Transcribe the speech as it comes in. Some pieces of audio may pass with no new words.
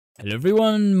Hello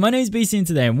everyone, my name is BC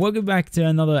today and welcome back to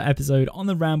another episode on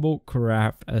the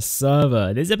RambleCraft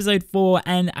server. This is episode 4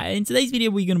 and in today's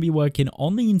video we're going to be working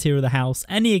on the interior of the house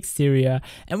and the exterior,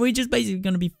 and we're just basically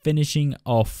going to be finishing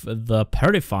off the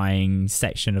purifying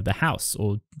section of the house,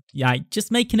 or yeah,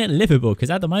 just making it livable, because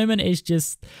at the moment it's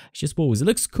just walls. It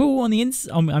looks cool on the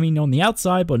on the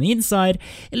outside, but on the inside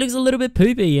it looks a little bit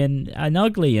poopy and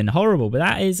ugly and horrible, but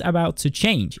that is about to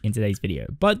change in today's video.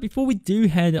 But before we do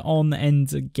head on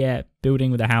and get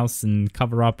building with the house and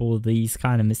cover up all these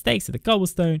kind of mistakes with the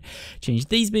cobblestone, change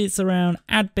these bits around,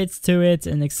 add bits to it,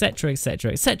 and etc,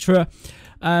 etc, etc,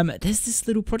 there's this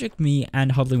little project me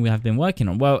and Hudlin we have been working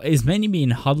on. Well, it's mainly me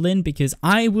and Hudlin because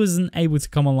I wasn't able to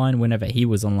come online whenever he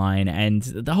was online, and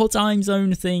the whole time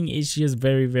zone thing is just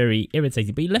very, very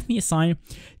irritating. But he left me a sign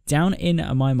down in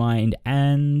my mind,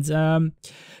 and a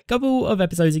couple of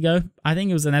episodes ago, I think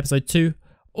it was in episode 2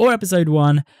 or episode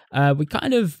 1, we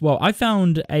kind of, well, I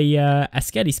found a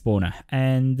skelly spawner,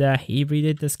 and he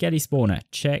redid the skelly spawner.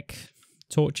 Check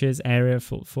torches area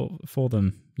for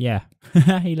them. Yeah,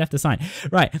 he left a sign.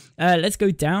 Right, let's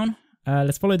go down.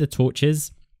 Let's follow the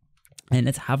torches, and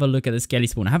let's have a look at the skelly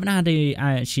spawner. I haven't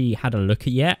actually had a look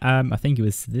at yet. I think it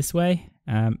was this way.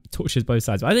 Torches both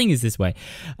sides, but I think it's this way.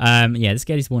 Yeah, the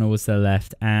skelly spawner was to the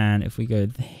left, and if we go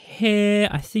here,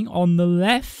 I think on the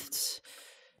left.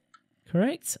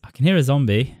 Correct? I can hear a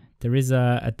zombie. There is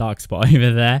a dark spot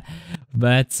over there.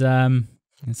 But let's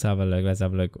have a look. Let's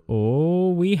have a look. Oh,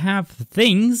 we have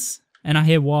things. And I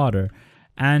hear water.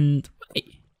 And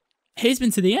he's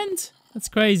been to the end. That's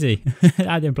crazy.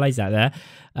 I didn't place that there.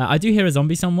 I do hear a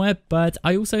zombie somewhere, but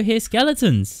I also hear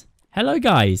skeletons. Hello,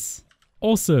 guys.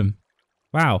 Awesome.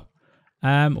 Wow.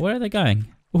 Where are they going?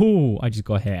 Oh, I just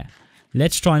got here.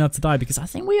 Let's try not to die, because I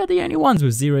think we are the only ones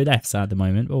with 0 deaths at the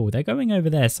moment. Oh, they're going over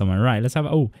there somewhere. Right, let's have...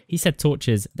 Oh, he said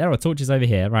torches. There are torches over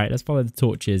here. Right, let's follow the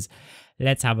torches.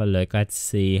 Let's have a look. Let's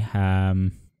see.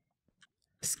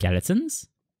 Skeletons?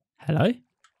 Hello?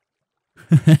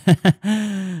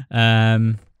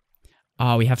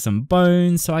 Oh, we have some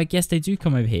bones. So I guess they do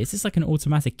come over here. Is this like an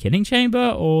automatic killing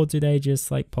chamber? Or do they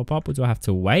just like pop up? Or do I have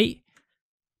to wait?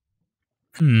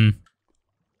 I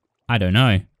don't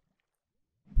know.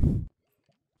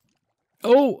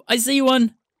 Oh, I see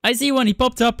one. I see one. He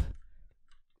popped up.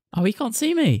 Oh, he can't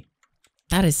see me.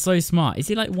 That is so smart. Is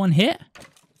he like one hit?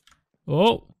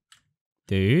 Oh,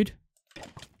 dude.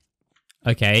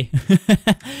 Okay.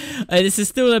 This is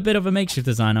still a bit of a makeshift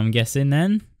design, I'm guessing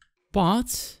then.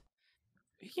 But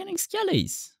we're getting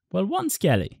skellies. Well, one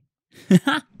skelly.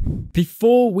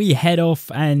 Before we head off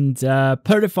and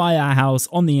purify our house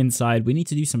on the inside, we need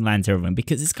to do some land terraforming,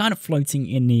 because it's kind of floating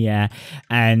in the air,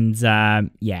 and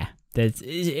yeah.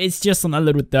 It's just on a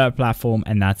little dirt platform,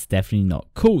 and that's definitely not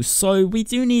cool. So we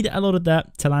do need a lot of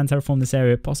dirt to land terraform this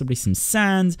area, possibly some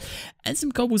sand and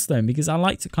some cobblestone, because I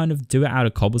like to kind of do it out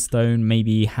of cobblestone.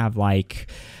 Maybe have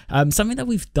like something that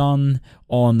we've done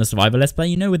on the survivor let's play,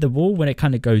 you know, with the wall when it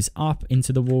kind of goes up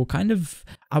into the wall. Kind of,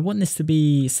 I want this to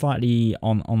be slightly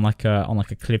on like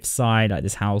a cliff side, like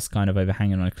this house kind of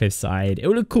overhanging on a cliff side. It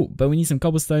will look cool, but we need some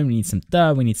cobblestone, we need some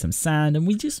dirt, we need some sand, and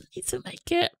we just need to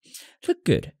make it look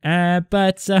good.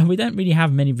 But we don't really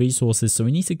have many resources, so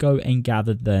we need to go and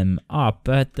gather them up.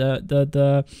 But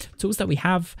the tools that we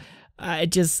have are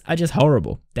just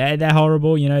horrible. They're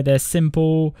horrible. You know, they're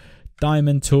simple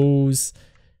diamond tools.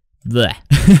 Blech.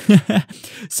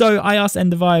 So I asked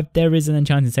Endavar if there is an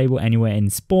enchanting table anywhere in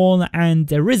spawn, and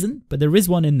there isn't, but there is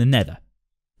one in the nether.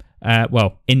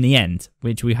 Well, in the end,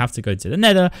 which we have to go to the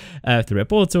nether through a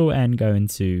portal and go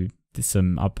into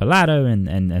some upper ladder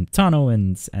and tunnel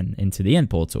and into the end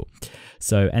portal.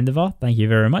 So Endavar, thank you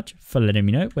very much for letting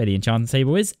me know where the enchanting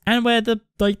table is and where the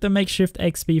makeshift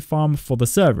XP farm for the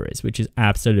server is, which is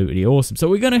absolutely awesome. So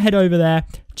we're gonna head over there,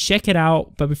 check it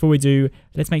out, but before we do,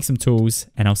 let's make some tools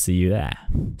and I'll see you there.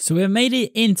 So we've made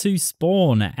it into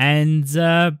spawn, and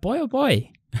boy oh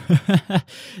boy,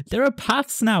 there are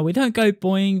paths now. We don't go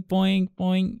boing boing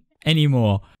boing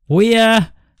anymore. We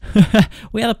have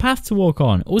a path to walk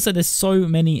on. Also, there's so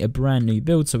many brand new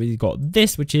builds. So we've got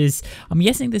this, which is, I'm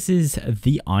guessing this is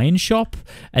the iron shop.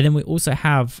 And then we also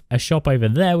have a shop over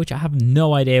there, which I have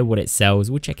no idea what it sells.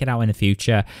 We'll check it out in the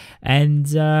future. And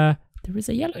there is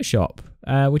a yellow shop,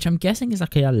 which I'm guessing is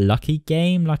like a lucky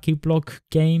block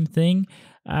game thing.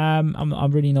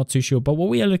 I'm really not too sure. But what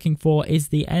we are looking for is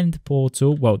the end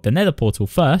portal. Well, the nether portal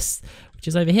first, which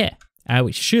is over here.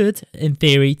 Which should, in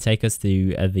theory, take us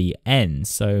to the end.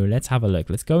 So let's have a look.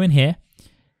 Let's go in here,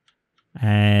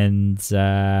 and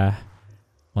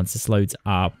once this loads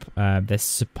up, there's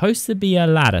supposed to be a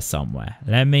ladder somewhere.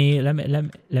 Let me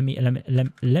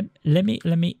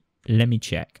Let me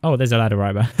check. Oh, there's a ladder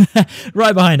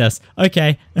right behind us.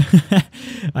 Okay.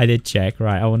 I did check.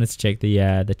 Right. I wanted to check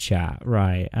the chat.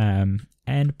 Right.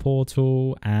 End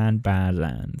portal and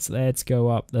Badlands. Let's go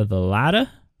up the ladder.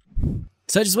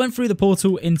 So I just went through the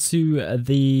portal into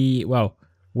the, well,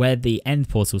 where the end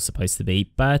portal's supposed to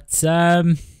be, but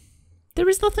there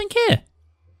is nothing here.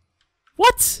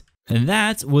 What? And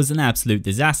that was an absolute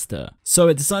disaster. So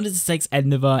I decided to text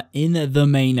Endavar in the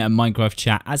main Minecraft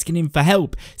chat, asking him for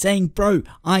help, saying, bro,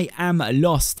 I am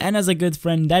lost. And as a good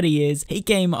friend that he is, he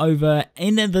came over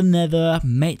in the nether,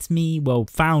 met me, well,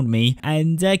 found me,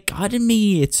 and guided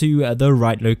me to the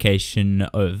right location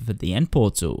of the end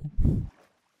portal.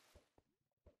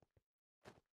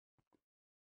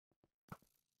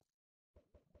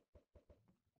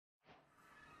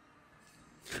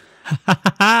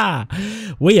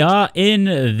 We are in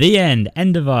the end.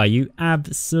 Endavar, you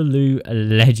absolute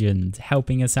legend,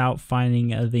 helping us out,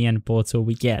 finding the end portal.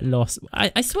 We get lost.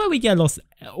 I swear we get lost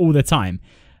all the time,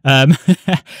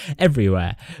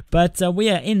 everywhere. But we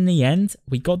are in the end.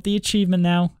 We got the achievement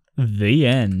now. The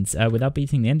end, without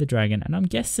beating the Ender Dragon. And I'm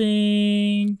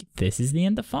guessing this is the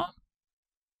Ender Farm.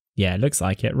 Yeah, it looks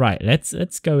like it. Right,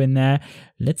 let's go in there.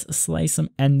 Let's slay some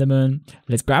Enderman.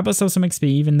 Let's grab ourselves some XP,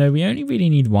 even though we only really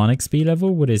need 1 XP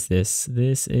level. What is this?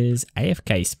 This is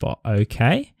AFK spot.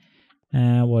 Okay.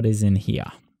 What is in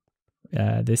here?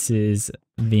 This is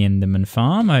the Enderman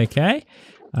farm. Okay.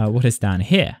 What is down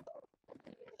here?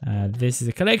 This is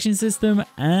a collection system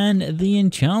and the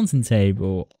enchanting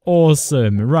table.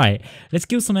 Awesome. Right. Let's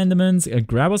kill some Endermans,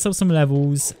 grab ourselves some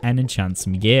levels, and enchant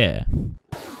some gear.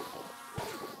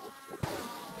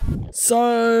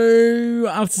 So,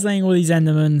 after saying all these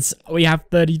Endermans, we have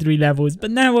 33 levels,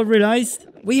 but now I've realised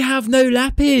we have no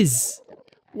lapis.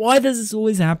 Why does this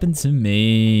always happen to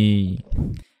me?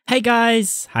 Hey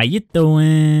guys, how you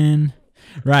doing?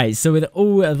 Right, so with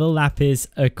all of the lapis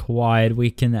acquired,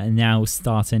 we can now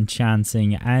start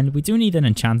enchanting, and we do need an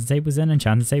enchanting table. Is there an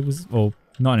enchanting table, or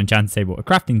not an enchanting table, a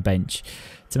crafting bench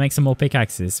to make some more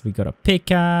pickaxes. We got a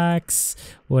pickaxe.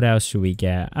 What else should we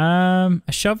get? A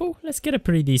shovel? Let's get a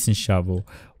pretty decent shovel.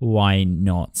 Why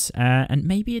not? And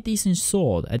maybe a decent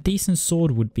sword. A decent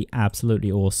sword would be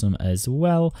absolutely awesome as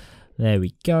well. There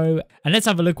we go. And let's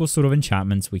have a look what sort of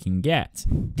enchantments we can get.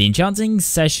 The enchanting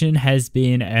session has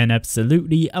been an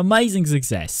absolutely amazing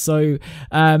success. So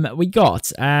we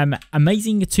got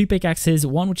amazing 2 pickaxes,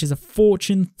 one which is a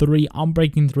fortune 3,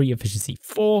 unbreaking 3, efficiency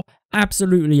 4.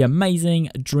 Absolutely amazing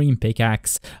dream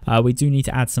pickaxe. We do need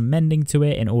to add some mending to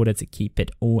it in order to keep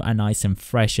it all nice and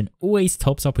fresh, and always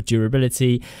tops up with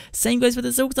durability. Same goes for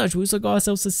the silk touch. We also got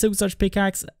ourselves a silk touch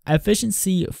pickaxe,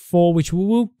 efficiency 4, which we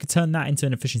will turn that into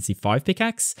an efficiency 5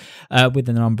 pickaxe with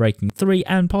an unbreaking 3,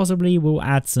 and possibly we'll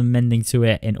add some mending to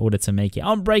it in order to make it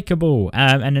unbreakable.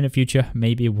 And in the future,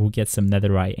 maybe we'll get some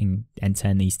netherite and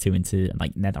turn these 2 into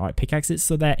like netherite pickaxes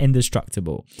so they're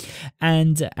indestructible.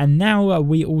 And now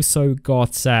we also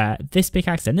got this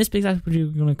pickaxe and this pickaxe, which we're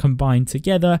going to combine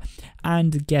together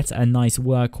and get a nice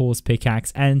workhorse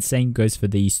pickaxe. And same goes for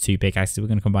these 2 pickaxes. We're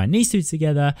going to combine these 2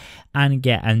 together and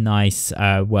get a nice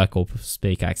workhorse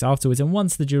pickaxe afterwards. And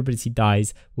once the durability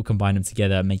dies, we'll combine them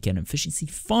together, make an efficiency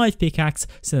 5 pickaxe.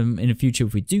 So in the future,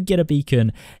 if we do get a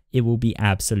beacon, it will be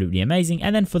absolutely amazing.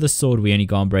 And then for the sword, we only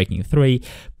got unbreaking 3,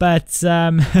 but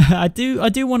I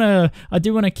do want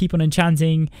to keep on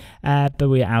enchanting, but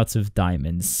we're out of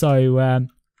diamonds, so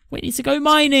we need to go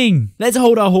mining. Let's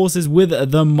hold our horses with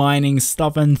the mining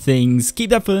stuff and things. Keep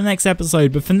that for the next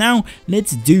episode, but for now,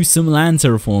 let's do some land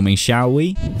terraforming, shall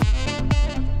we?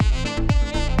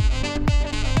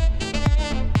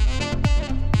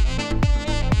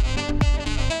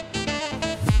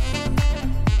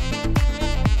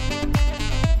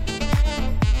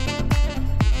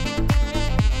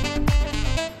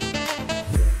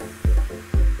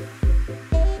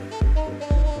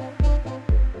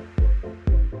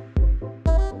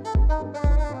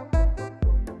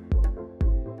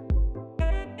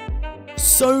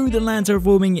 So the land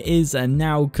terraforming is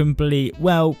now complete,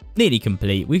 well, nearly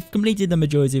complete. We've completed the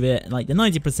majority of it, like the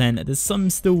 90%. There's some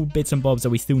still bits and bobs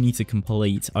that we still need to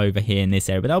complete over here in this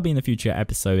area, but that'll be in the future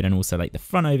episode, and also like the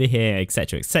front over here,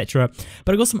 etc, etc.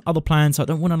 But I've got some other plans, so I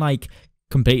don't want to like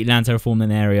completely land terraform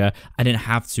an area. I didn't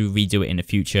have to redo it in the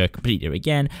future, complete it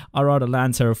again. I'd rather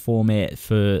land terraform it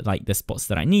for like the spots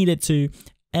that I needed to,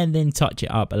 and then touch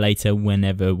it up later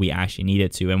whenever we actually need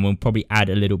it to. And we'll probably add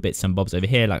a little bits and bobs over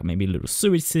here, like maybe a little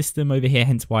sewage system over here,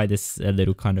 hence why there's a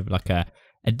little kind of like a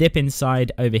dip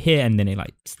inside over here, and then it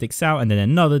like sticks out, and then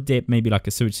another dip, maybe like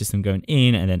a sewage system going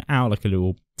in and then out, like a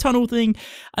little tunnel thing.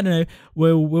 I don't know,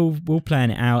 we'll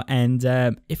plan it out. And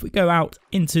if we go out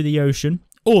into the ocean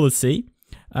or the sea,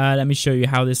 Let me show you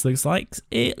how this looks like.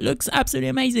 It looks absolutely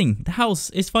amazing. The house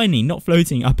is finally not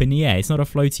floating up in the air. It's not a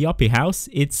floaty uppy house.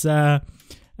 It's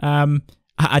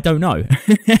I don't know.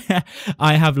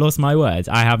 I have lost my words.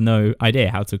 I have no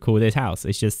idea how to call this house.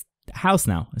 It's just a house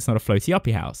now. It's not a floaty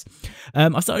uppy house.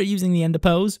 I started using the ender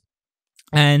pearls,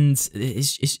 and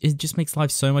it just makes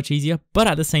life so much easier. But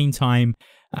at the same time,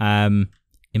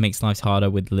 it makes life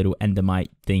harder with little endermite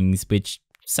things, which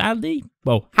sadly,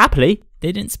 well, happily,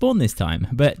 they didn't spawn this time,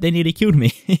 but they nearly killed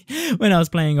me when I was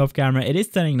playing off camera. It is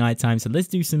turning nighttime, so let's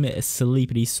do some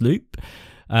sleepity sloop.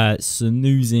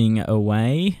 Snoozing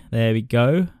away. There we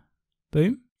go.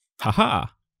 Boom. Haha.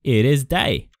 It is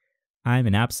day. I'm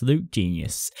an absolute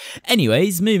genius.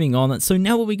 Anyways, moving on. So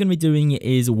now what we're going to be doing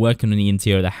is working on the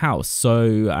interior of the house.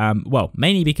 So, well,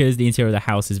 mainly because the interior of the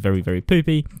house is very, very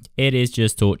poopy. It is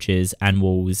just torches and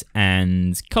walls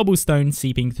and cobblestone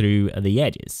seeping through the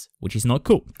edges, which is not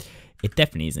cool. It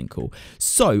definitely isn't cool.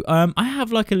 So, I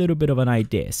have like a little bit of an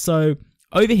idea. So,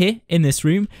 over here in this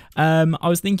room, I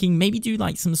was thinking maybe do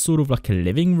like some sort of like a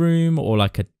living room or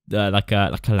like a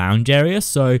lounge area.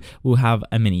 So we'll have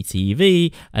a mini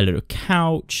TV, a little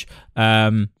couch,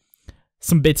 some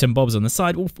bits and bobs on the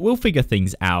side. We'll figure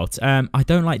things out. I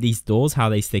don't like these doors, how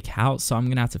they stick out, so I'm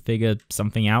gonna have to figure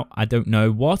something out. I don't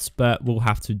know what, but we'll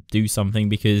have to do something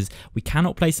because we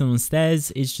cannot place them on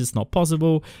stairs. It's just not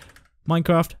possible.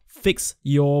 Minecraft, fix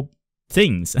your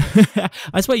things.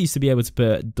 I swear you used to be able to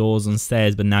put doors on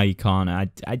stairs, but now you can't.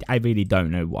 I really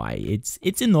don't know why.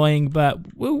 It's annoying, but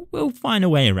we'll find a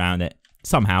way around it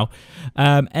somehow.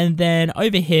 And then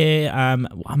over here,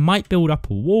 I might build up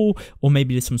a wall, or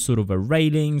maybe there's some sort of a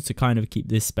railing to kind of keep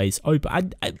this space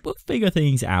open. We'll figure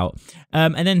things out.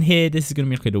 And then here, this is going to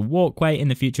be like a little walkway. In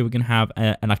the future, we're going to have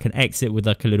like an exit with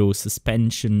like a little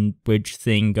suspension bridge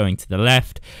thing going to the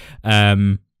left.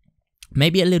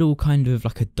 Maybe a little kind of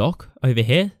like a dock over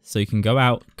here, so you can go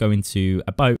out, go into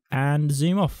a boat, and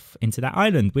zoom off into that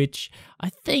island, which I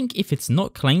think if it's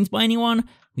not claimed by anyone,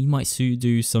 we might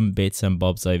do some bits and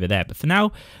bobs over there. But for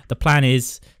now, the plan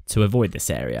is to avoid this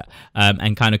area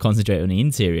and kind of concentrate on the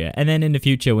interior. And then in the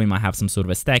future, we might have some sort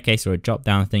of a staircase or a drop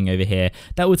down thing over here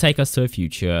that will take us to a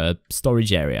future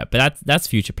storage area. But that's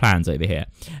future plans over here.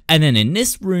 And then in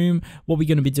this room, what we're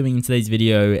going to be doing in today's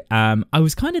video, I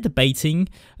was kind of debating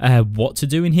what to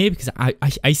do in here because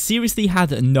I seriously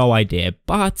had no idea.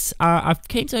 But I've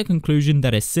came to a conclusion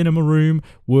that a cinema room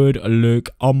would look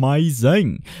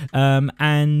amazing.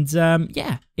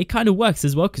 Yeah, it kind of works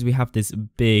as well because we have this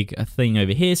big thing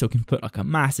over here, so we can put like a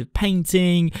massive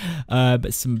painting,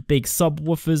 but some big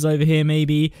subwoofers over here,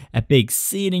 maybe a big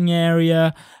seating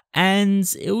area,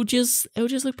 and it'll just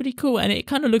look pretty cool. And it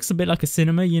kind of looks a bit like a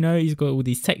cinema, you know. You've got all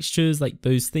these textures, like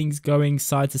those things going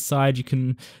side to side. You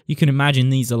can imagine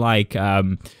these are like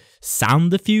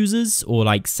sound diffusers or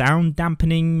like sound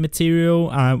dampening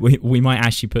material. We might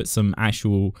actually put some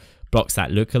actual blocks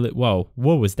that look a little. Whoa,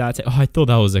 what was that? Oh, I thought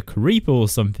that was a creeper or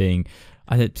something.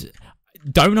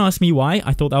 Don't ask me why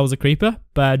I thought that was a creeper,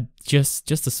 but just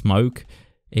the smoke,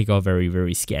 it got very,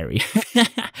 very scary.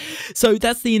 So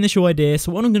that's the initial idea.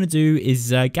 So what I'm going to do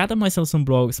is gather myself some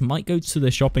blocks, might go to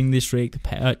the shopping district,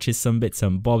 purchase some bits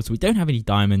and bobs. We don't have any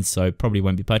diamonds, so probably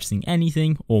won't be purchasing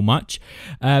anything or much.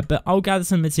 But I'll gather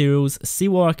some materials, see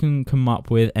what I can come up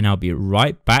with, and I'll be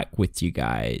right back with you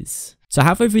guys. So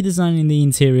halfway through designing the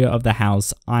interior of the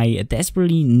house, I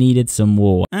desperately needed some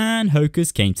wool, and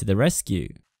Hocus came to the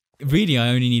rescue. Really, I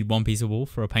only need one piece of wool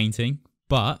for a painting,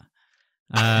 but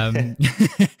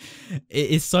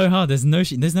it's so hard. There's no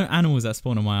animals that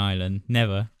spawn on my island,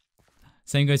 never.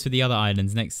 Same goes for the other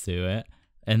islands next to it,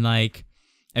 and like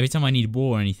every time I need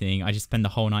wool or anything, I just spend the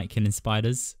whole night killing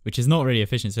spiders, which is not really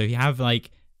efficient. So if you have like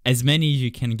as many as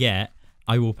you can get,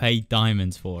 I will pay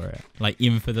diamonds for it, like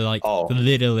even for the the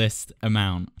littlest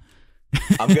amount.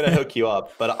 I'm gonna hook you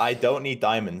up, but I don't need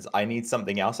diamonds. I need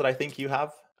something else that I think you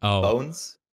have. Oh,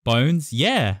 bones. Bones,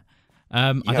 yeah.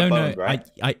 I don't bones, know. Right?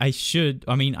 I should.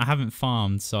 I mean, I haven't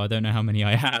farmed, so I don't know how many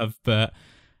I have. But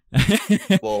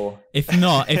well, if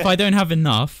I don't have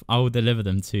enough, I will deliver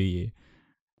them to you.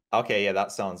 Okay, yeah,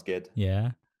 that sounds good.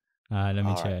 Yeah. Let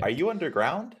me check. Are you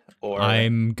underground or?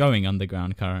 I'm going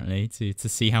underground currently to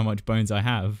see how much bones I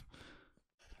have.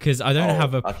 Because I don't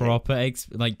have a proper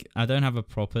I don't have a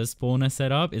proper spawner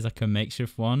set up. It's like a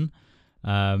makeshift one.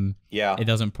 Yeah, it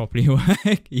doesn't properly work.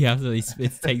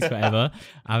 It takes forever.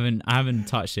 I haven't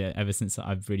touched it ever since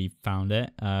I've really found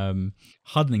it.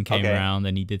 Hudlin came around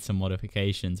and he did some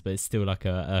modifications, but it's still like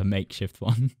a makeshift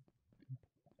one.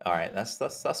 All right,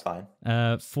 that's fine.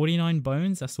 49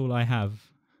 bones. That's all I have.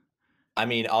 I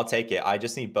mean, I'll take it. I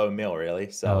just need bone meal,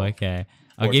 really. So. Oh, okay.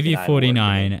 I'll give you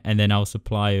 49, and then I'll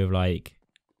supply you with like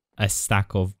a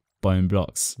stack of bone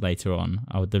blocks later on.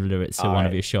 I'll deliver it to one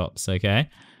of your shops, okay?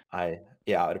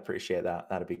 Yeah, I would appreciate that.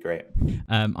 That'd be great.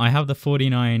 I have the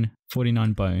 49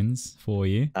 bones for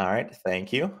you. All right,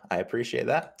 thank you. I appreciate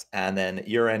that. And then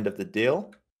your end of the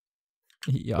deal.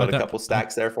 Yeah, Got a couple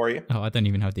stacks there for you. Oh, I don't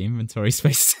even have the inventory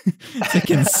space to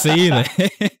conceal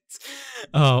it.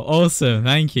 Oh, awesome.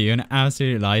 Thank you. You're an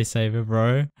absolute lifesaver,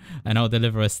 bro. And I'll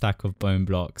deliver a stack of bone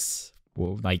blocks.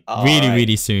 Well, like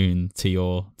really soon to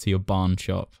your barn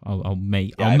shop. I'll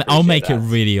make it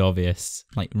really obvious.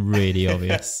 Like really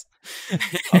obvious.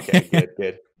 Okay,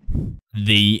 good.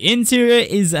 The interior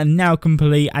is now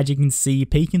complete. As you can see,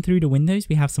 peeking through the windows,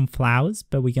 we have some flowers,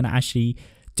 but we're going to actually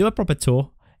do a proper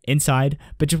tour inside.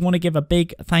 But just want to give a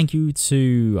big thank you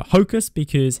to Hocus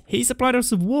because he supplied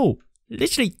us with wool.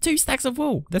 Literally 2 stacks of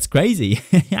wool. That's crazy.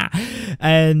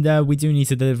 And we do need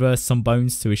to deliver some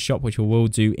bones to his shop, which we will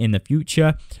do in the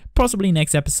future, possibly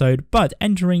next episode. But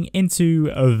entering into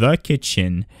the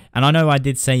kitchen, and I know I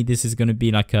did say this is going to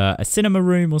be like a cinema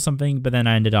room or something, but then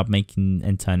I ended up making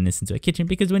and turning this into a kitchen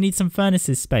because we need some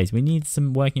furnaces space. We need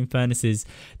some working furnaces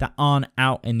that aren't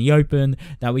out in the open,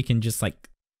 that we can just like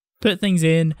put things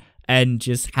in and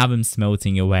just have them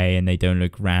smelting away and they don't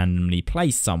look randomly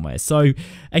placed somewhere. So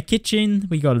a kitchen,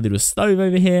 we got a little stove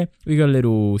over here. We got a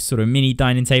little sort of mini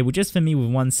dining table just for me with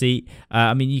 1 seat.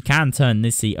 I mean, you can turn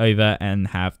this seat over and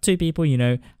have 2 people, you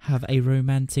know, have a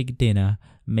romantic dinner.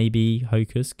 Maybe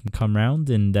Hocus can come round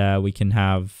and we can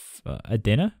have a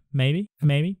dinner. Maybe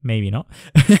not.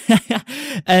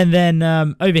 And then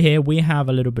over here we have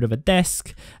a little bit of a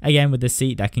desk again with a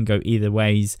seat that can go either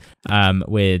ways,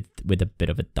 with a bit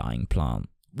of a dying plant.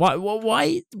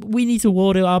 Why we need to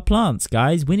water our plants,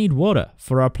 guys? We need water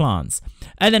for our plants.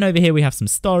 And then over here we have some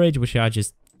storage, which I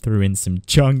just threw in some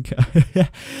junk.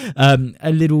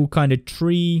 A little kind of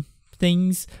tree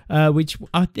things, which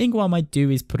I think what I might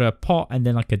do is put a pot and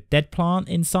then like a dead plant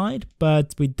inside,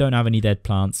 but we don't have any dead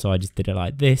plants, so I just did it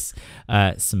like this.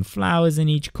 Some flowers in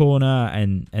each corner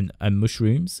and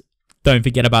mushrooms. Don't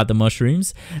forget about the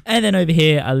mushrooms. And then over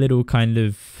here a little kind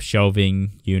of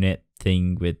shelving unit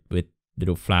thing with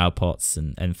little flower pots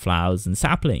and flowers and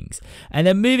saplings. And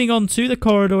then moving on to the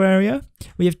corridor area,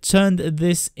 we have turned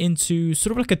this into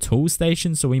sort of like a tool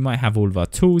station, so we might have all of our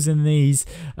tools in these,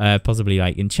 possibly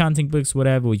like enchanting books,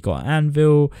 whatever. We've got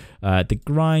anvil, the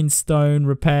grindstone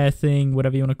repair thing,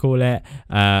 whatever you want to call it,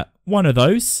 one of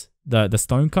those, the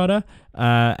stone cutter,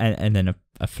 and then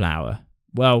a flower.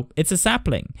 Well, it's a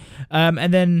sapling.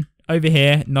 And then over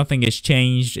here, nothing has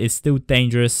changed. It's still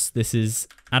dangerous. This is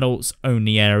adults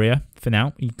only area for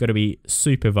now. You've got to be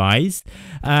supervised.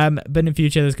 But in the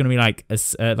future, there's going to be like a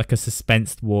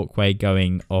suspensed walkway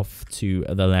going off to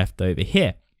the left over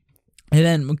here. And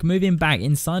then moving back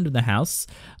inside of the house,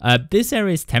 this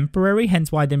area is temporary, hence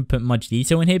why I didn't put much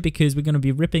detail in here, because we're going to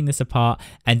be ripping this apart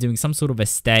and doing some sort of a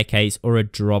staircase or a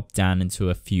drop down into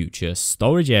a future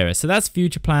storage area. So that's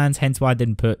future plans, hence why I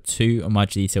didn't put too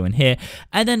much detail in here.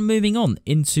 And then moving on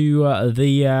into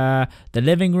the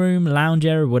living room, lounge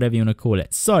area, whatever you want to call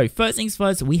it. So first things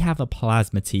first, we have a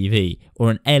plasma TV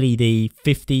or an LED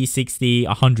 50, 60,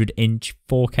 100 inch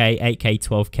 4K, 8K,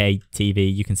 12K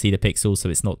TV. You can see the pixels, so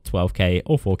it's not 12K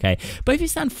or 4K, but if you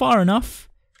stand far enough,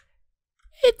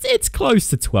 it's close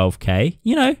to 12K.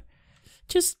 You know,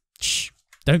 just shh,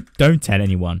 don't tell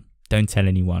anyone. Don't tell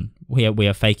anyone. We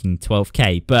are faking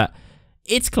 12K, but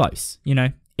it's close. You know,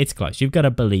 it's close. You've got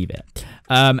to believe it.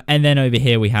 And then over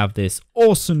here we have this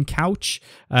awesome couch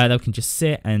that we can just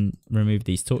sit and remove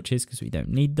these torches because we don't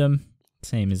need them.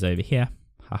 Same as over here.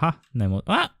 Haha. No more.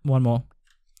 One more.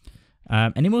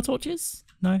 Any more torches?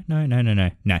 No.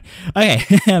 Okay,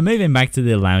 moving back to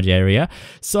the lounge area.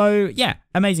 So yeah,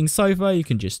 amazing sofa. You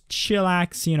can just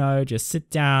chillax, you know, just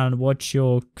sit down, watch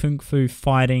your kung fu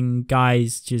fighting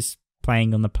guys just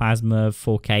playing on the plasma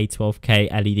 4K,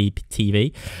 12K LED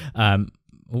TV.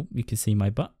 Oh, you can see my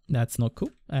butt. That's not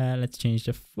cool. Let's change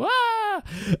the...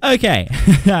 Okay,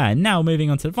 now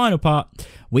moving on to the final part.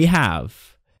 We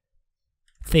have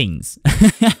things.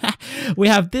 We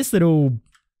have this little...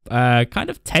 kind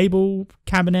of table,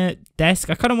 cabinet, desk.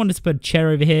 I kind of wanted to put a chair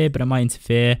over here, but it might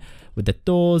interfere with the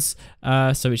doors.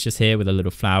 So it's just here with a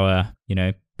little flower, you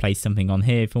know, place something on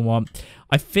here if you want.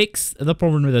 I fixed the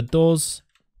problem with the doors.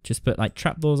 Just put like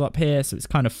trapdoors up here, so it's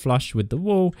kind of flush with the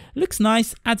wall. It looks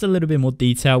nice, adds a little bit more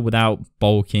detail without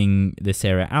bulking this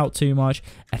area out too much.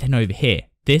 And then over here,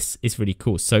 this is really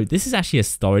cool. So this is actually a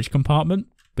storage compartment,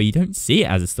 but you don't see it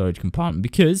as a storage compartment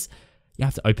because you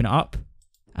have to open it up.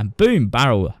 And boom,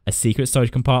 barrel, a secret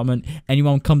storage compartment.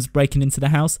 Anyone comes breaking into the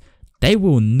house, they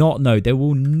will not know. They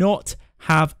will not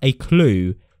have a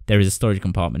clue there is a storage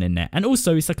compartment in there. And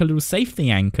also, it's like a little safety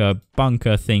anchor,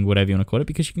 bunker thing, whatever you want to call it,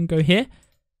 because you can go here,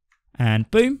 and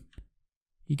boom,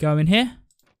 you go in here,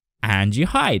 and you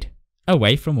hide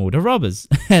away from all the robbers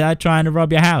that are trying to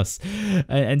rob your house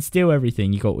and steal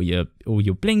everything. You got all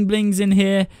your bling blings in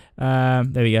here. There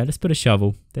we go. Let's put a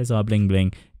shovel. There's our bling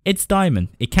bling. It's diamond.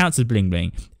 It counts as bling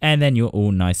bling, and then you're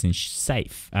all nice and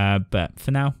safe. But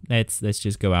for now, let's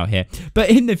just go out here.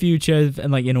 But in the future,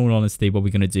 and like in all honesty, what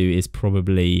we're gonna do is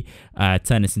probably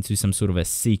turn this into some sort of a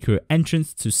secret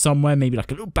entrance to somewhere, maybe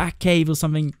like a little back cave or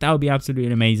something. That would be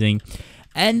absolutely amazing.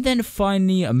 And then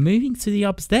finally, moving to the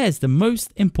upstairs, the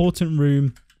most important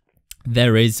room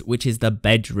there is, which is the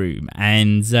bedroom.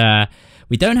 And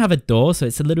we don't have a door, so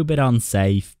it's a little bit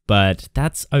unsafe, but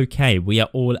that's okay. We are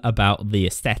all about the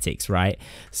aesthetics, right?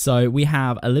 So we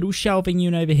have a little shelving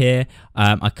unit over here.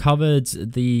 I covered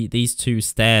these two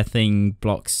stair thing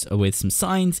blocks with some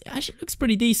signs. It actually looks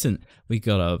pretty decent. We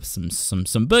got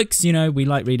some books. You know, we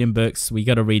like reading books. We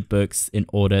got to read books in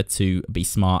order to be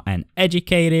smart and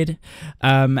educated,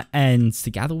 and to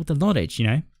gather all the knowledge. You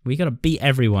know, we got to beat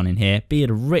everyone in here. Be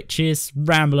the richest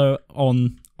rambler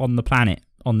on the planet,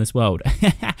 on this world.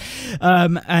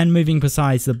 And moving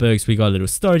besides the books, we got a little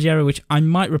storage area, which I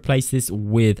might replace this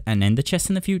with an ender chest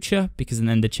in the future, because an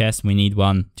ender chest, we need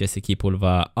one just to keep all of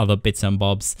our other bits and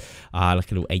bobs,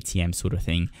 like a little ATM sort of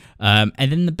thing. And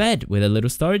then the bed with a little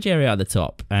storage area at the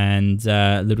top, and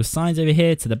little signs over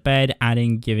here to the bed,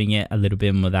 giving it a little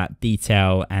bit more of that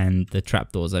detail, and the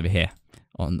trapdoors over here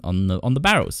on the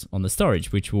barrels, on the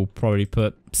storage, which will probably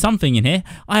put something in here.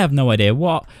 I have no idea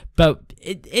what, but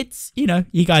it's, you know,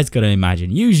 you guys gotta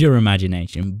imagine, use your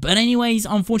imagination. But anyways,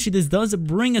 unfortunately, this does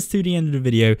bring us to the end of the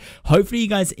video. Hopefully you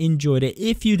guys enjoyed it.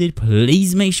 If you did,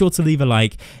 please make sure to leave a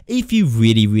like. If you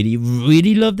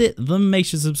really loved it, then make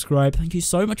sure to subscribe. Thank you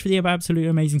so much for the absolutely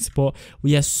amazing support.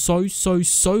 We are so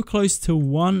close to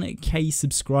 1K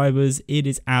subscribers. It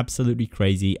is absolutely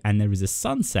crazy, and there is a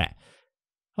sunset.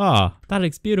 Ah, that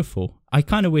looks beautiful. I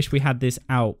kind of wish we had this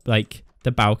out, like,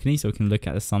 the balcony, so we can look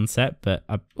at the sunset, but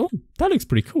oh, that looks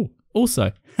pretty cool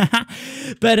also.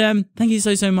 But thank you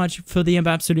so much for the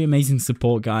absolutely amazing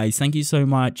support, guys. Thank you so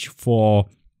much for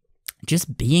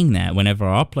just being there whenever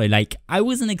I upload. Like, I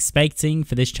wasn't expecting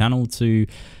for this channel to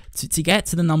get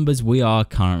to the numbers we are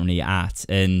currently at,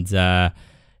 and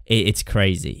it's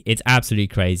crazy. It's absolutely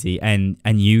crazy. And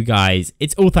you guys,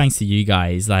 it's all thanks to you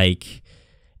guys. Like,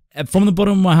 from the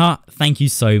bottom of my heart, thank you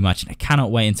so much. And I cannot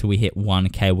wait until we hit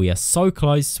 1K. We are so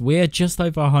close. We're just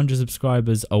over 100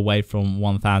 subscribers away from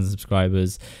 1,000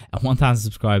 subscribers. And 1,000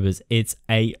 subscribers, it's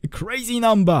a crazy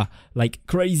number. Like,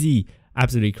 crazy.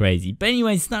 Absolutely crazy. But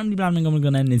anyways, not really blabbing. I'm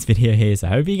going to end this video here. So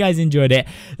I hope you guys enjoyed it.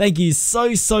 Thank you so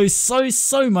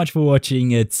much for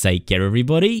watching. Take care,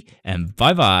 everybody. And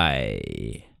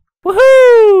bye-bye. Woohoo!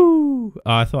 Oh,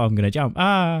 I thought I'm going to jump.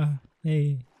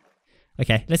 Hey.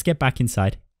 Okay, let's get back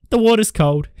inside. The water's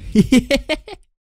cold.